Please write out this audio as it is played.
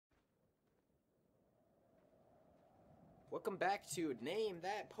Welcome back to Name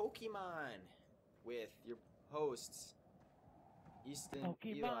That Pokemon with your hosts, Easton,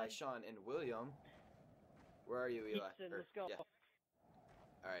 Eli, Sean, and William. Where are you, Eli? Easton, let's go. Yeah.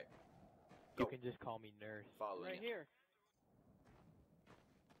 Alright. You can just call me Nurse. Following Right you. here.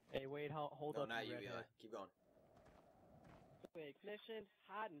 Hey, wait, hold No, up. not you, redhead. Eli. Keep going. Wait, ignition,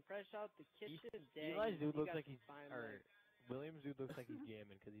 hot and fresh out the kitchen. Eli's dude looks like he's, or William's dude looks like he's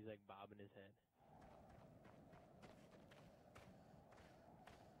jamming because he's like bobbing his head.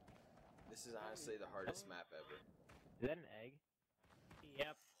 This is honestly the hardest map ever. Is that an egg?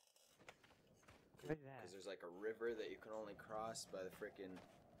 Yep. What is that? Because there's like a river that you can only cross by the frickin'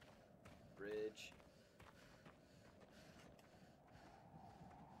 bridge.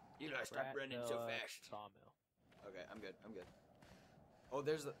 Eli, stop running so fast. Sawmill. Okay, I'm good. I'm good. Oh,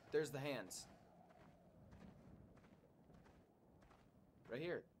 there's the hands. Right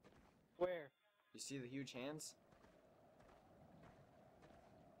here. Where? You see the huge hands?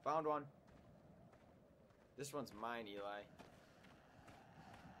 Found one. This one's mine, Eli.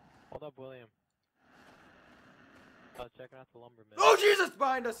 Hold up, William. I was checking out the lumber mill. Oh, Jesus!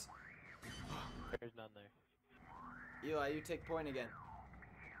 Behind us! There's none there. Eli, you take point again.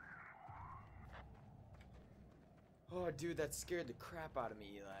 Oh, dude, that scared the crap out of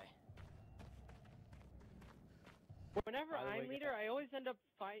me, Eli. Whenever By the I'm way, leader, I always end up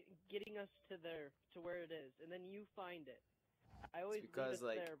getting us to where it is, and then you find it. I always lead us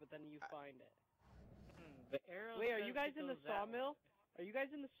there, but then you find it. The arrow. Wait, are you guys in the sawmill? Are you guys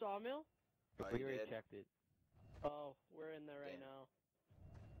in the sawmill? Oh, We you already did? checked it. Oh, we're in there right Damn. now.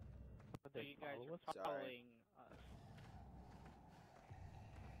 But So they you guys follow us? are following us.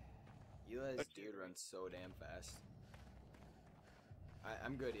 Eli's But dude you- runs so damn fast.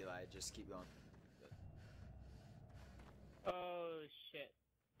 I'm good, Eli. Just keep going. Oh shit!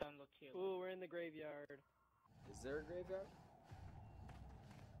 Don't look to your Ooh, we're in the graveyard. Is there a graveyard?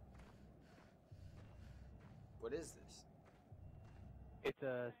 What is this? It's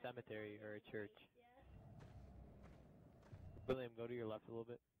a cemetery or a church. William, go to your left a little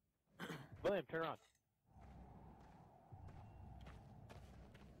bit. William, turn around.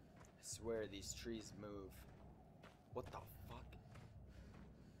 I swear these trees move. What the fuck?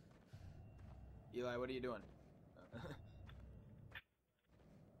 Eli, what are you doing?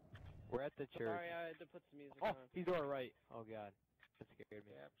 We're at the church. Sorry, I had to put some music Oh, on. he's to our right. Oh god, that scared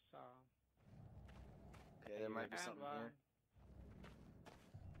me. Yep, so. Okay, there might be And something one. here.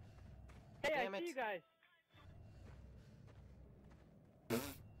 Hey, Damn I see it. you guys.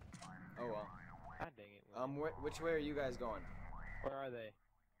 Oh well. God dang it. William. Which way are you guys going? Where are they?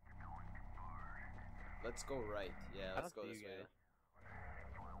 Let's go right. Yeah, I let's don't go see this you way. guys.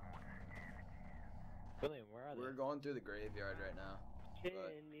 William, where are they? We're going through the graveyard right now. Chin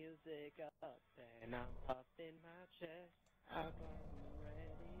music up, and I'm puffing my chest. I'm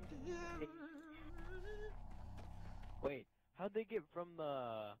ready. Wait, how'd they get from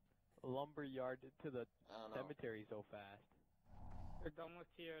the lumber yard to the I don't know. cemetery so fast? Don't look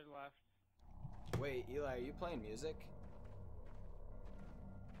to your left. Wait, Eli, are you playing music?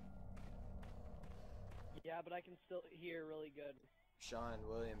 Yeah, but I can still hear really good. Sean,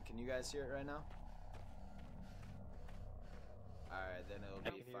 William, can you guys hear it right now? Alright, then it'll I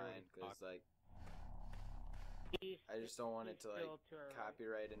be can hear fine, it. because, like, East. I just don't want it to, like, still to our right.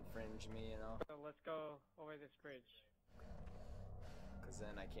 copyright infringe me, you know? So let's go over this bridge. Because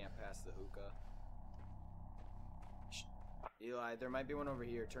then I can't pass the hookah. Shh. Eli, there might be one over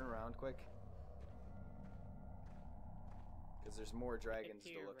here. Turn around quick. Because there's more dragons to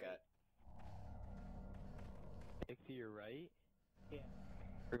your look right. at. Take to your right? Yeah.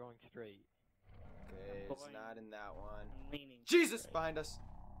 We're going straight. Okay, I'm it's going- not in that one. I'm leaning. Jesus! Behind us!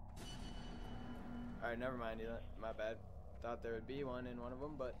 Alright, never mind, Eli. My bad. Thought there would be one in one of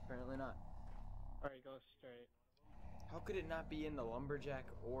them, but apparently not. Alright, go straight. How could it not be in the lumberjack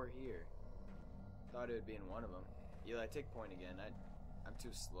or here? Thought it would be in one of them. Eli, take point again. I'm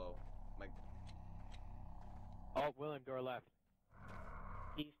too slow. Oh, William, to our left.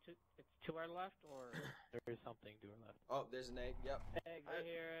 East to, it's to our left or? There is something to our left. Oh, there's an egg. Yep. Egg. I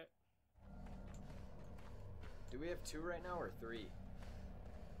hear it. Do we have 2 right now or 3?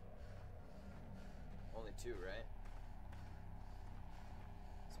 Only 2, right?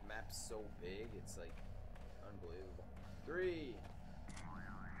 This map's so big, it's like unbelievable. 3.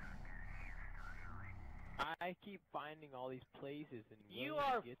 I keep finding all these places and You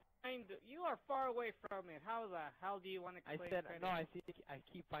William are gets- You are far away from it. How the hell do you want to I claim said credit? no. I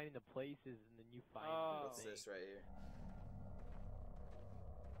keep finding the places and then you find. Oh. the What's thing. this right here?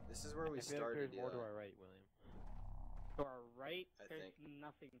 This is where we I feel like started. there's more to Eli. our right, William. To our right, I there's think.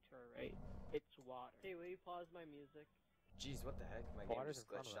 nothing to our right. It's water. Hey, will you pause my music? Jeez, what the heck? My game Water's just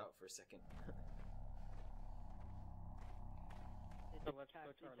in front glitched of out for a second. So let's go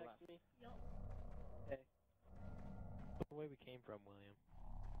to our left. Okay. The way we came from, William.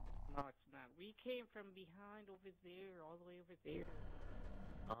 No, it's not. We came from behind over there, all the way over there.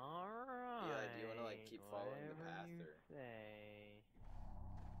 Alright. Yeah, do you want to like keep following the path you or say.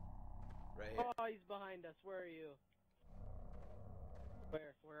 right here? Oh, he's behind us. Where are you?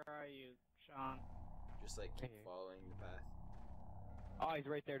 Where are you, Sean? Just like keep Here. following the path. Oh, he's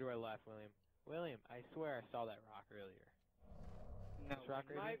right there to our left, William. William, I swear I saw that rock earlier. No, This rock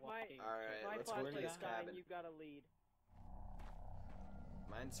we're right not here? walking. Alright, My let's go to flashlight's this dying. cabin. You gotta lead.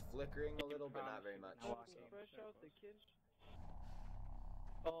 Mine's flickering a little, but not very much. Now walk in Fresh out the circles. kitchen.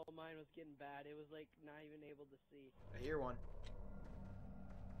 Oh, mine was getting bad. It was like not even able to see. I hear one.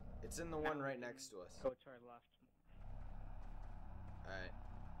 It's in the Now one we right can next to us. Go to our left. Alright.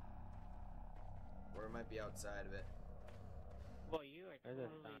 Or it might be outside of it. Well, you are There's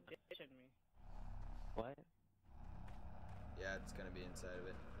a totally sign. ditching me. What? Yeah, it's gonna be inside of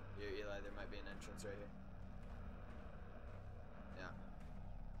it. Here, Eli, there might be an entrance right here. Yeah.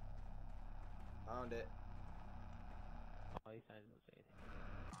 Found it. Oh, these signs don't say anything.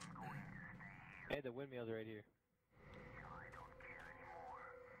 Hey, the windmill's right here.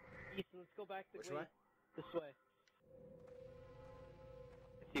 Ethan, let's go back the Which way. way? This way.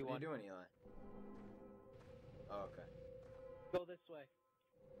 I see What are one. you doing, Eli? Oh, okay. Go this way.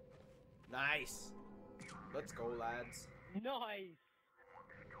 Nice! Let's go, lads. Nice.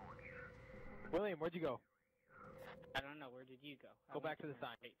 William, where'd you go? I don't know. Where did you go? I Go went back to the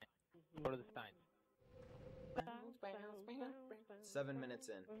where- sign. Go to the sign. 7 minutes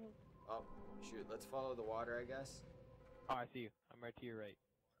in. Oh, shoot. Let's follow the water, I guess. Oh, I see you. I'm right to your right.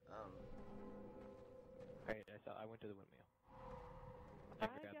 Um, Alright, I went to the windmill. I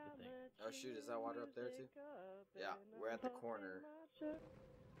grabbed the thing. oh, shoot. Is that water up there, too? Yeah, we're at the corner.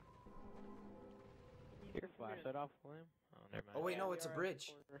 Your flashlight off, William? Oh, never mind. Oh, wait, no, we it's a are at the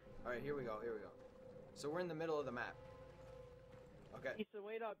bridge. corner. Alright, here we go, here we go. So we're in the middle of the map. Okay. Ethan,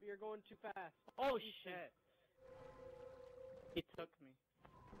 wait up. You're going too fast. Oh Ethan. shit! He took me.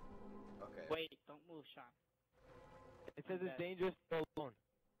 Okay. Wait, don't move, Sean. It says I'm it's dead. dangerous to go alone.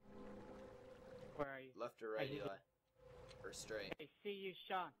 Where are you? Left or right, I- Eli? Or straight? I see you,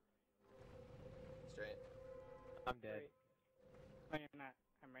 Sean. Straight. I'm dead. Wait. No, you're not.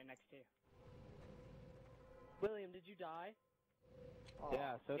 I'm right next to you. William, did you die?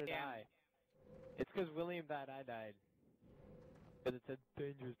 Yeah, so did damn. I. It's because William died, I died. Because it said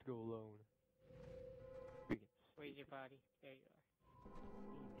dangerous to go alone. Where's your body? There you are.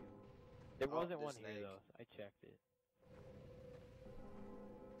 There Oh, wasn't there's one here snake. though. I checked it.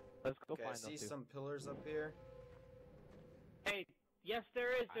 Let's go Okay, I find see those two. some pillars up here. Hey, yes,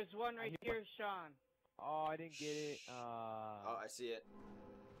 there is. There's one right hear here, Sean. Oh, I didn't get it. Oh, I see it.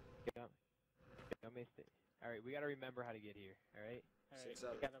 Yeah. I missed it. Alright, we gotta remember how to get here, alright? Alright, 6 we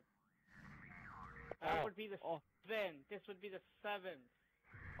out of- gotta... That Oh, would be the oh. 7. This would be the 7th.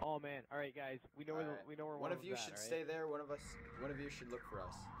 Oh man, alright guys, we know where Alright. we know where One of you them's should at, stay there, one of you should look for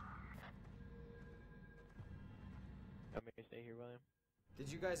us. Want me to stay here, William?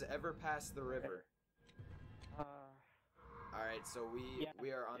 Did you guys ever pass the river? Alright, so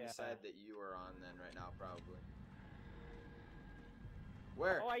we are on Yeah. the side that you are on then right now, probably.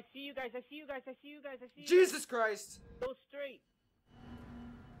 Where? Oh, I see you guys. I see you guys. I see you guys. I see you Jesus Christ! guys. Go straight.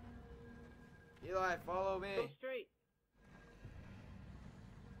 Eli, follow me. Go straight.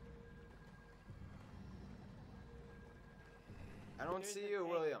 I don't There's see an you,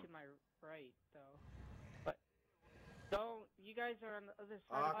 egg William. To my right, though. But don't. You guys are on the other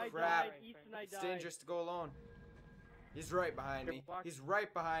side. Aw, of the crap. river, Ethan, friend. I It's died. dangerous to go alone. He's right behind You're me. walk- He's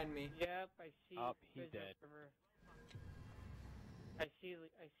right behind me. Yep, I see. Oh, he's there's a dead. river. I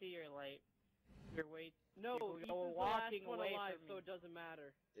see your light. You're way. No, You're Ethan's the last walking one away alive, from so me. it doesn't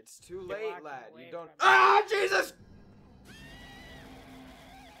matter. It's too You're late, walking lad. away You don't. from me. Ah, Jesus!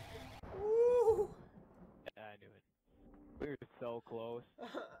 Woo! Yeah, I knew it. We were so close.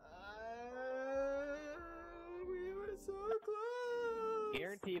 We were so close.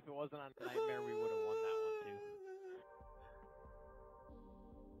 Guarantee if it wasn't on Nightmare, we would have won that one too.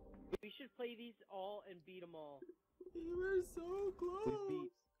 We should play these all and beat them all. We were so close. We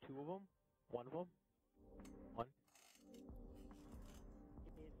beat 2 of them. 1 of them. One.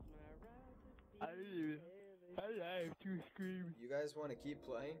 It's my right to I be didn't even- heaven. I have to scream. You guys want to keep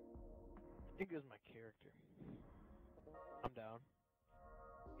playing? I think this is my character. I'm down.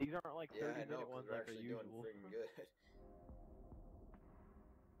 These aren't like 30 Yeah, I know, minute 'cause ones we're like our actually doing usual. freaking good.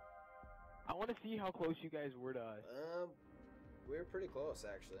 I want to see how close you guys were to us. We were pretty close,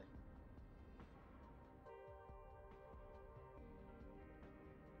 actually.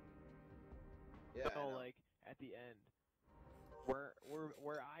 Yeah. So like at the end, where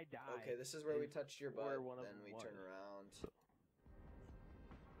I died. Okay, this is where we touched your butt. Then we turn around. It's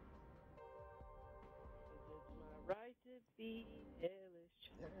my right to be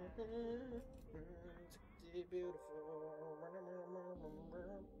hellish. Beautiful.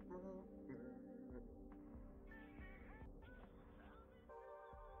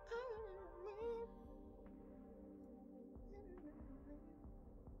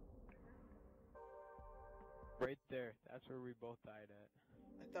 Right there. That's where we both died at.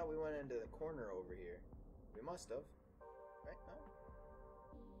 I thought we went into the corner over here. We must have. Right?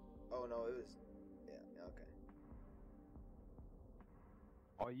 No? Oh, no, it was... Yeah, okay.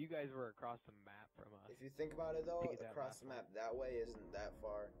 Oh, you guys were across the map from us. If you think about it, though, across the map that way isn't that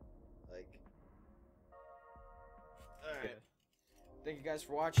far. Like... Alright. Thank you guys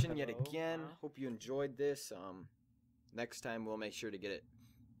for watching yet again. Hope you enjoyed this. Next time we'll make sure to get it